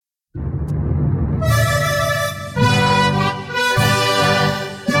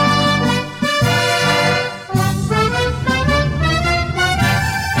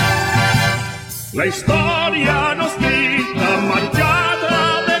La historia nos grita, marchad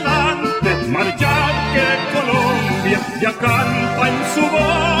adelante, marchad que Colombia ya canta en su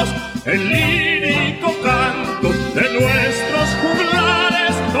voz el lírico canto de nuestros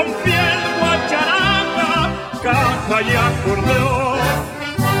juglares con fiel guacharaca, caja y acordeón.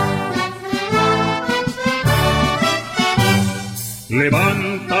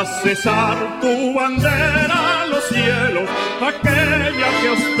 Levanta, César, tu bandera a los cielos, aquella que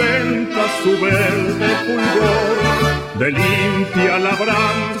ostenta su verde fulgor, de limpia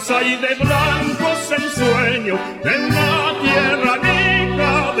labranza y de blancos ensueños, de una tierra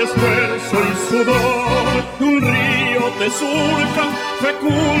rica de esfuerzo y sudor. Un río te surca,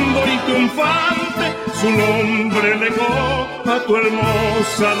 fecundo y triunfante, su nombre legó a tu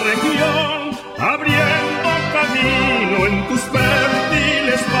hermosa región, abriendo camino en tus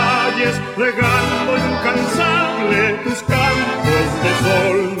fértiles valles, regando incansable tus campos de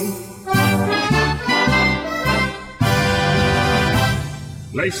sol.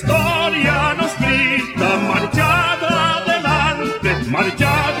 La historia nos grita, marchad adelante,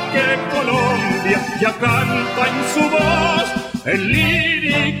 marchad que Colombia ya canta en su voz el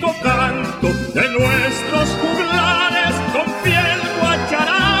lírico canto de nuestros juglares con fiel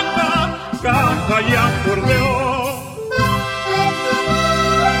guacharaca, caja y acordeón.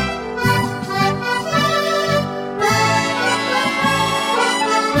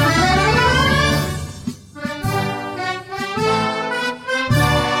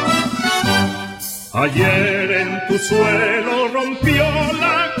 Ayer en tu suelo rompió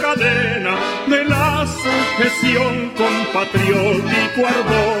la cadena de la sujeción con patriótico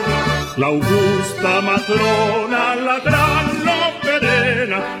ardor, la augusta matrona, la gran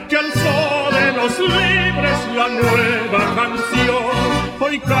loperena, que alzó de los libres la nueva canción.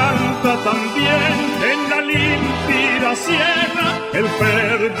 Hoy canta también en la límpida sierra el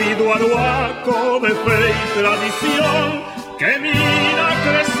férvido arhuaco de fe y tradición, que mira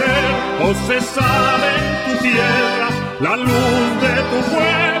crecer, oh César, en tu tierra, la luz de tu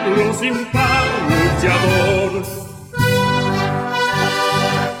pueblo sin par luchador.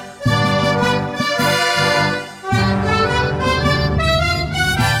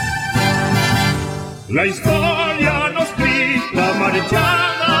 La historia nos grita,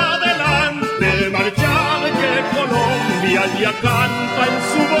 marchad adelante, marchad que Colombia ya canta en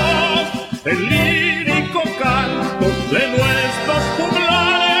su voz el lírico canto de nuestros